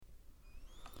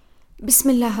بسم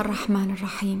الله الرحمن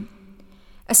الرحيم.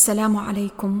 السلام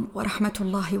عليكم ورحمة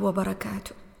الله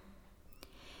وبركاته.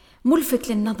 ملفت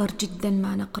للنظر جدا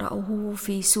ما نقرأه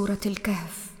في سورة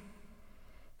الكهف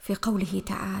في قوله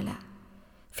تعالى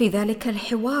في ذلك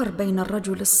الحوار بين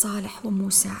الرجل الصالح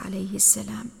وموسى عليه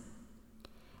السلام،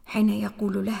 حين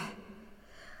يقول له: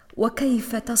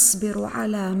 وكيف تصبر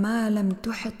على ما لم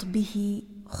تحط به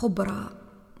خبرا؟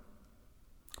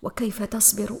 وكيف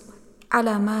تصبر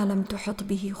على ما لم تحط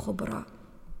به خبرا؟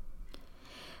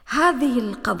 هذه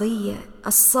القضية،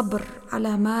 الصبر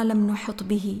على ما لم نحط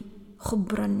به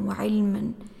خبرا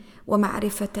وعلما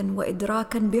ومعرفة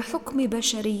وإدراكا بحكم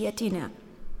بشريتنا،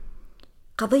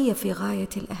 قضية في غاية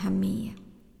الأهمية،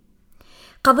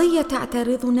 قضية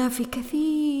تعترضنا في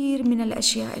كثير من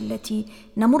الأشياء التي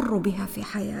نمر بها في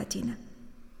حياتنا،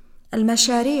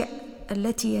 المشاريع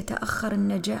التي يتأخر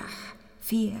النجاح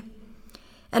فيها،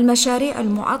 المشاريع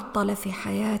المعطلة في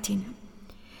حياتنا،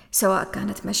 سواء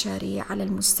كانت مشاريع على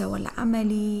المستوى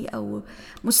العملي أو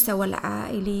مستوى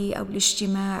العائلي أو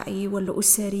الاجتماعي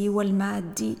والأسري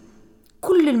والمادي،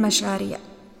 كل المشاريع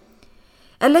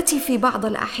التي في بعض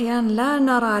الأحيان لا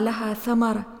نرى لها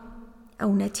ثمرة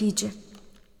أو نتيجة،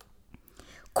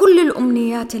 كل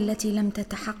الأمنيات التي لم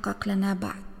تتحقق لنا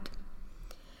بعد،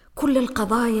 كل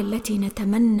القضايا التي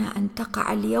نتمنى أن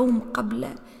تقع اليوم قبل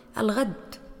الغد،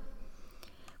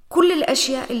 كل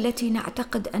الأشياء التي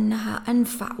نعتقد أنها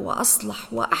أنفع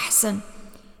وأصلح وأحسن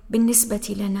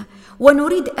بالنسبة لنا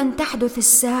ونريد أن تحدث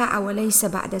الساعة وليس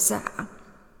بعد ساعة،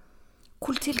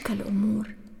 كل تلك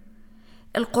الأمور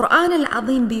القرآن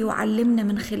العظيم بيعلمنا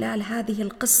من خلال هذه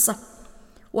القصة: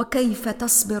 وكيف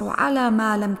تصبر على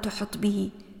ما لم تحط به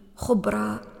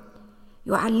خبرا.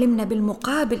 يعلمنا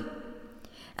بالمقابل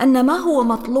أن ما هو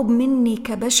مطلوب مني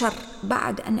كبشر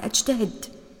بعد أن أجتهد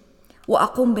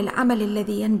وأقوم بالعمل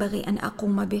الذي ينبغي أن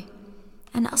أقوم به،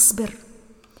 أن أصبر،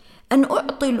 أن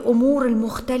أعطي الأمور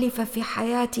المختلفة في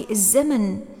حياتي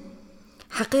الزمن،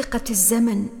 حقيقة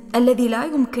الزمن الذي لا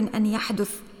يمكن أن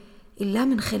يحدث إلا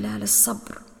من خلال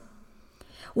الصبر،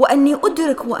 وأني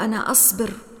أدرك وأنا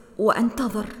أصبر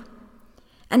وأنتظر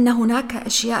أن هناك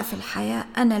أشياء في الحياة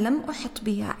أنا لم أحط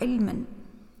بها علما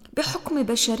بحكم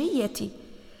بشريتي،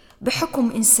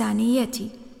 بحكم إنسانيتي،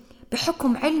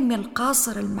 بحكم علمي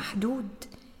القاصر المحدود،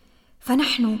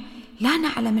 فنحن لا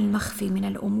نعلم المخفي من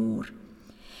الأمور،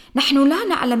 نحن لا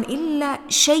نعلم إلا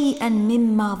شيئا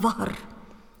مما ظهر،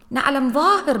 نعلم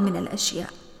ظاهر من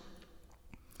الأشياء،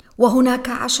 وهناك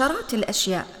عشرات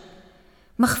الأشياء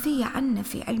مخفية عنا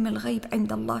في علم الغيب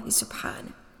عند الله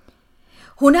سبحانه.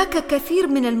 هناك كثير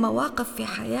من المواقف في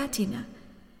حياتنا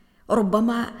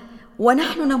ربما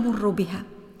ونحن نمر بها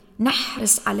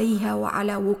نحرص عليها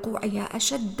وعلى وقوعها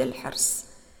أشد الحرص،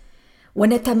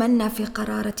 ونتمنى في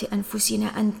قرارة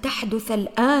أنفسنا أن تحدث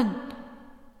الآن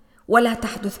ولا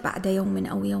تحدث بعد يوم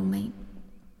أو يومين،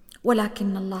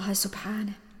 ولكن الله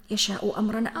سبحانه يشاء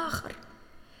أمرا آخر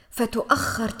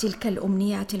فتؤخر تلك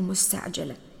الأمنيات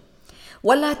المستعجلة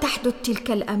ولا تحدث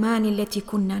تلك الأماني التي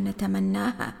كنا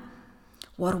نتمناها،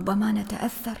 وربما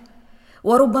نتأثر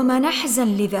وربما نحزن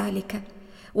لذلك،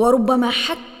 وربما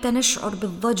حتى نشعر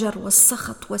بالضجر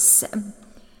والسخط والسأم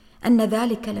أن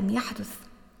ذلك لم يحدث،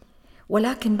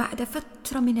 ولكن بعد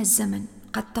فترة من الزمن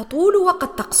قد تطول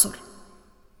وقد تقصر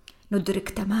ندرك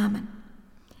تماما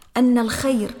أن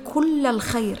الخير، كل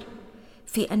الخير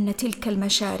في أن تلك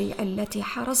المشاريع التي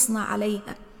حرصنا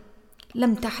عليها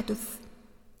لم تحدث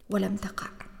ولم تقع.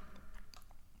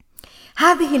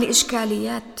 هذه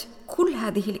الإشكاليات، كل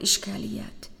هذه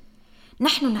الإشكاليات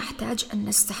نحن نحتاج أن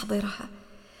نستحضرها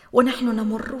ونحن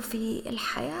نمر في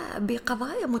الحياة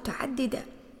بقضايا متعددة،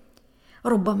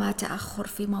 ربما تأخر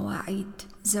في مواعيد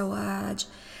زواج،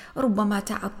 ربما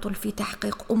تعطل في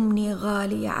تحقيق أمنية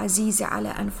غالية عزيزة على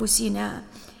أنفسنا،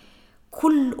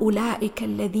 كل أولئك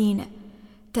الذين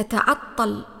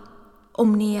تتعطل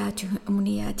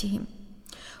أمنياتهم،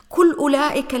 كل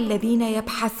أولئك الذين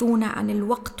يبحثون عن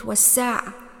الوقت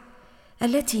والساعة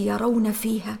التي يرون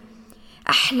فيها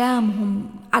أحلامهم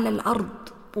على الأرض،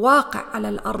 واقع على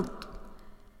الأرض،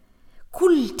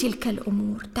 كل تلك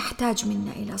الأمور تحتاج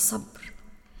منا إلى صبر،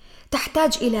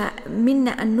 تحتاج إلى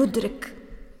منا أن ندرك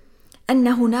أن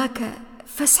هناك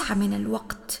فسحة من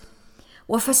الوقت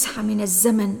وفسحة من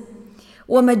الزمن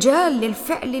ومجال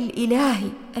للفعل الإلهي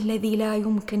الذي لا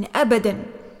يمكن أبدا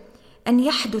أن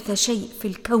يحدث شيء في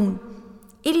الكون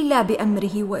إلا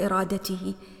بأمره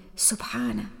وإرادته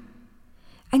سبحانه.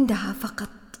 عندها فقط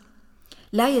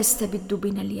لا يستبد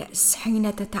بنا اليأس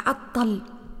حين تتعطل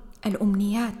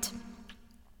الأمنيات،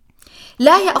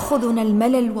 لا يأخذنا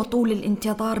الملل وطول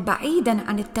الانتظار بعيدا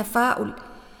عن التفاؤل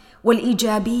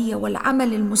والإيجابية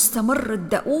والعمل المستمر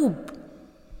الدؤوب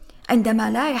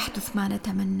عندما لا يحدث ما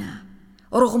نتمناه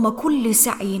رغم كل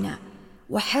سعينا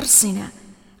وحرصنا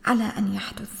على أن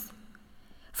يحدث.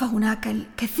 فهناك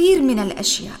الكثير من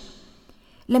الأشياء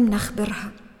لم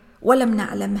نخبرها ولم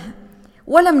نعلمها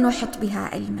ولم نحط بها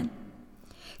علما،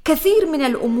 كثير من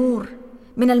الأمور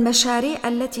من المشاريع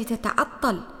التي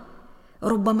تتعطل،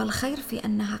 ربما الخير في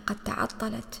أنها قد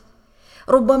تعطلت،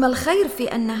 ربما الخير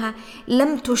في أنها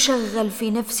لم تشغل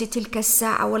في نفس تلك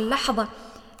الساعة واللحظة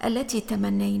التي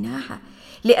تمنيناها،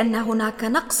 لأن هناك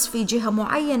نقص في جهة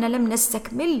معينة لم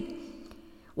نستكمل.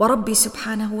 وربي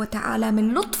سبحانه وتعالى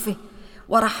من لطفه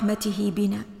ورحمته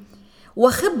بنا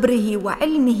وخبره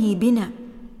وعلمه بنا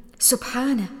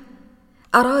سبحانه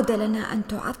أراد لنا أن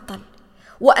تعطل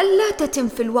وأن لا تتم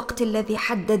في الوقت الذي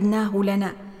حددناه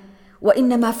لنا،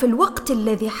 وإنما في الوقت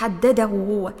الذي حدده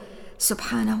هو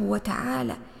سبحانه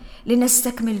وتعالى،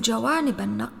 لنستكمل جوانب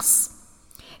النقص،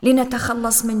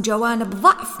 لنتخلص من جوانب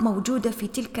ضعف موجودة في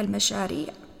تلك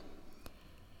المشاريع.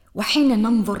 وحين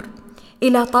ننظر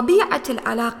إلى طبيعة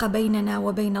العلاقة بيننا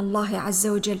وبين الله عز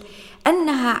وجل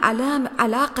أنها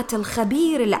علاقة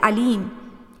الخبير العليم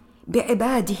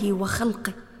بعباده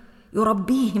وخلقه،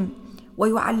 يربيهم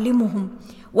ويعلمهم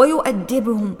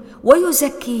ويؤدبهم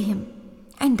ويزكيهم،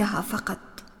 عندها فقط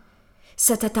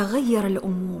ستتغير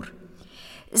الأمور،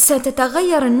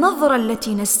 ستتغير النظرة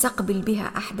التي نستقبل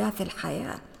بها أحداث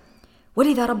الحياة.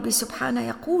 ولذا ربي سبحانه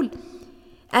يقول: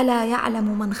 ألا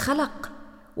يعلم من خلق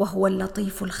وهو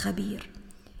اللطيف الخبير.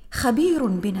 خبير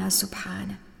بنا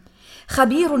سبحانه،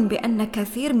 خبير بأن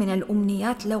كثير من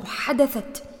الأمنيات لو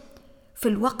حدثت في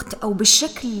الوقت أو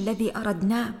بالشكل الذي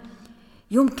أردناه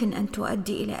يمكن أن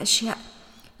تؤدي إلى أشياء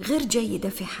غير جيدة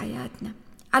في حياتنا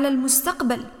على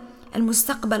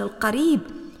المستقبل القريب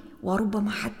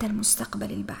وربما حتى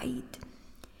المستقبل البعيد.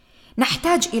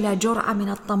 نحتاج إلى جرعة من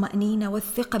الطمأنينة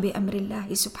والثقة بأمر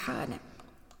الله سبحانه،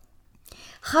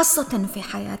 خاصة في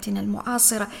حياتنا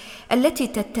المعاصرة التي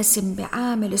تتسم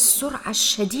بعامل السرعة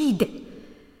الشديدة.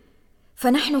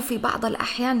 فنحن في بعض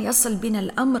الأحيان يصل بنا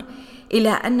الأمر إلى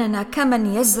أننا كمن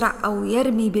يزرع أو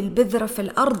يرمي بالبذرة في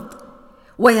الأرض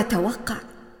ويتوقع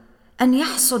أن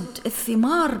يحصد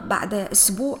الثمار بعد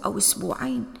أسبوع أو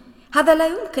أسبوعين. هذا لا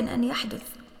يمكن أن يحدث.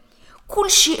 كل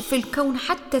شيء في الكون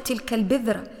حتى تلك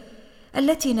البذرة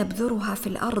التي نبذرها في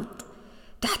الأرض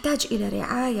تحتاج إلى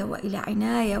رعاية وإلى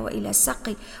عناية وإلى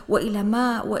سقي وإلى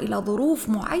ماء وإلى ظروف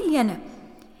معينة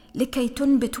لكي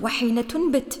تنبت. وحين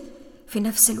تنبت في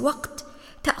نفس الوقت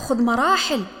تأخذ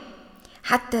مراحل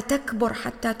حتى تكبر،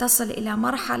 حتى تصل إلى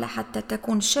مرحلة، حتى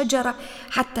تكون شجرة،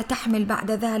 حتى تحمل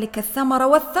بعد ذلك الثمرة.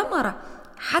 والثمرة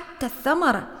حتى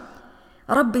الثمرة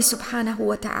ربي سبحانه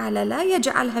وتعالى لا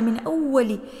يجعلها من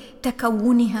أول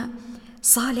تكونها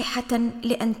صالحة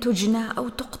لأن تجنى أو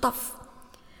تقطف.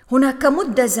 هناك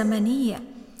مدة زمنية.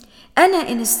 أنا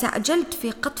إن استعجلت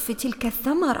في قطف تلك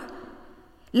الثمرة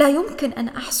لا يمكن أن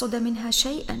أحصد منها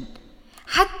شيئا.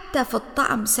 حتى في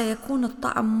الطعم سيكون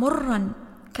الطعم مرا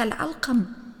كالعلقم.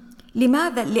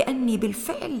 لماذا؟ لأني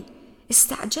بالفعل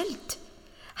استعجلت،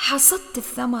 حصدت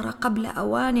الثمرة قبل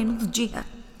أوان نضجها،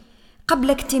 قبل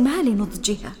اكتمال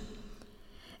نضجها.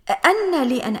 أن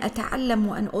لي أن أتعلم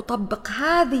وأن أطبق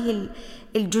هذه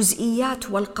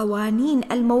الجزئيات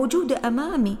والقوانين الموجودة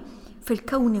أمامي في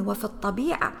الكون وفي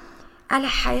الطبيعة على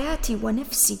حياتي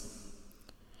ونفسي،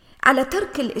 على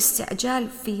ترك الاستعجال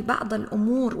في بعض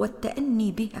الأمور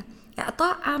والتأني بها،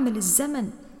 إعطاء عامل الزمن،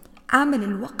 عامل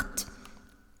الوقت،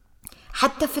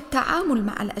 حتى في التعامل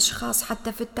مع الأشخاص،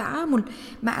 حتى في التعامل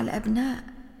مع الأبناء،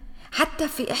 حتى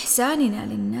في إحساننا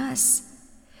للناس.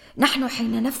 نحن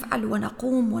حين نفعل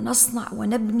ونقوم ونصنع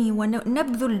ونبني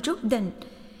ونبذل جهدا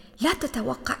لا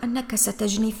تتوقع أنك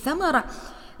ستجني الثمرة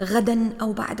غدا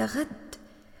أو بعد غد،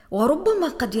 وربما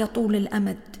قد يطول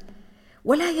الأمد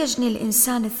ولا يجني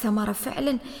الإنسان الثمرة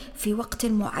فعلا في وقت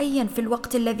معين، في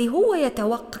الوقت الذي هو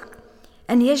يتوقع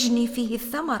أن يجني فيه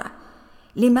الثمرة.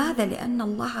 لماذا؟ لأن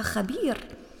الله خبير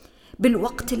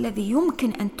بالوقت الذي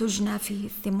يمكن أن تجنى فيه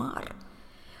الثمار.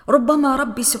 ربما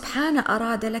ربي سبحانه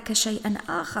أراد لك شيئا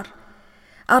آخر،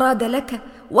 أراد لك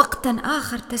وقتا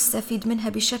آخر تستفيد منها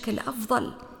بشكل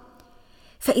أفضل.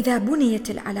 فإذا بنيت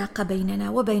العلاقة بيننا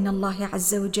وبين الله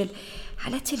عز وجل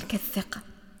على تلك الثقة،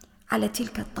 على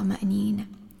تلك الطمأنينة،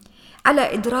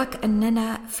 على إدراك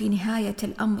أننا في نهاية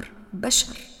الأمر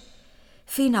بشر،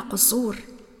 فينا قصور،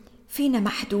 فينا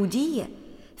محدودية،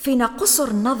 فينا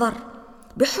قصر نظر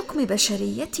بحكم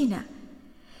بشريتنا،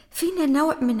 فينا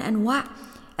نوع من أنواع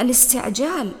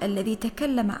الاستعجال الذي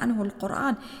تكلم عنه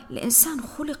القرآن. الإنسان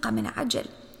خلق من عجل،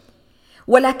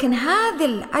 ولكن هذه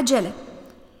العجلة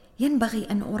ينبغي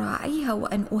أن أراعيها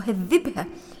وأن أهذبها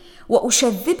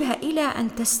وأشذبها إلى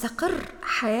أن تستقر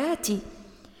حياتي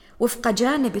وفق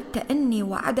جانب التأني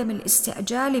وعدم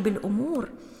الاستعجال بالأمور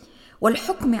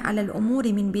والحكم على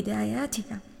الأمور من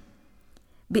بداياتها،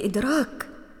 بإدراك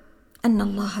أن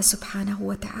الله سبحانه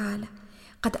وتعالى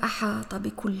قد أحاط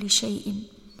بكل شيء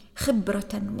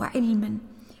خبرة وعلما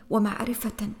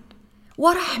ومعرفة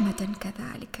ورحمة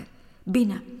كذلك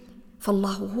بنا،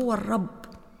 فالله هو الرب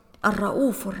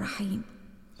الرؤوف الرحيم،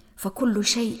 فكل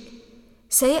شيء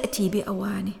سيأتي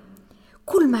بأوانه.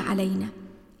 كل ما علينا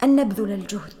أن نبذل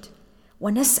الجهد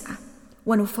ونسعى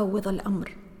ونفوض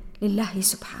الأمر لله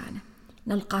سبحانه.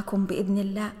 نلقاكم بإذن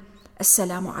الله.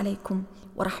 السلام عليكم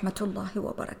ورحمة الله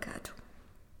وبركاته.